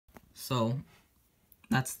So,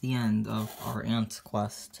 that's the end of our ant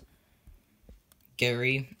quest.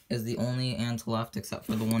 Gary is the only ant left except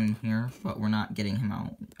for the one in here, but we're not getting him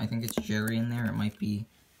out. I think it's Jerry in there, it might be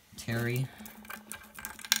Terry.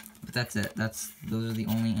 But that's it, those are the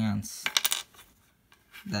only ants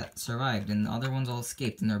that survived, and the other ones all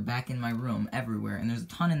escaped, and they're back in my room everywhere, and there's a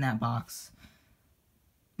ton in that box.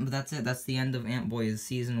 But that's it, that's the end of Ant Boys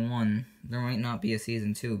Season 1. There might not be a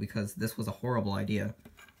Season 2, because this was a horrible idea.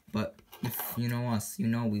 But if you know us, you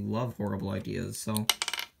know we love horrible ideas, so...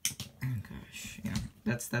 Oh gosh, yeah.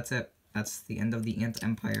 That's it. That's the end of the Ant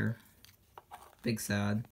Empire. Big sad.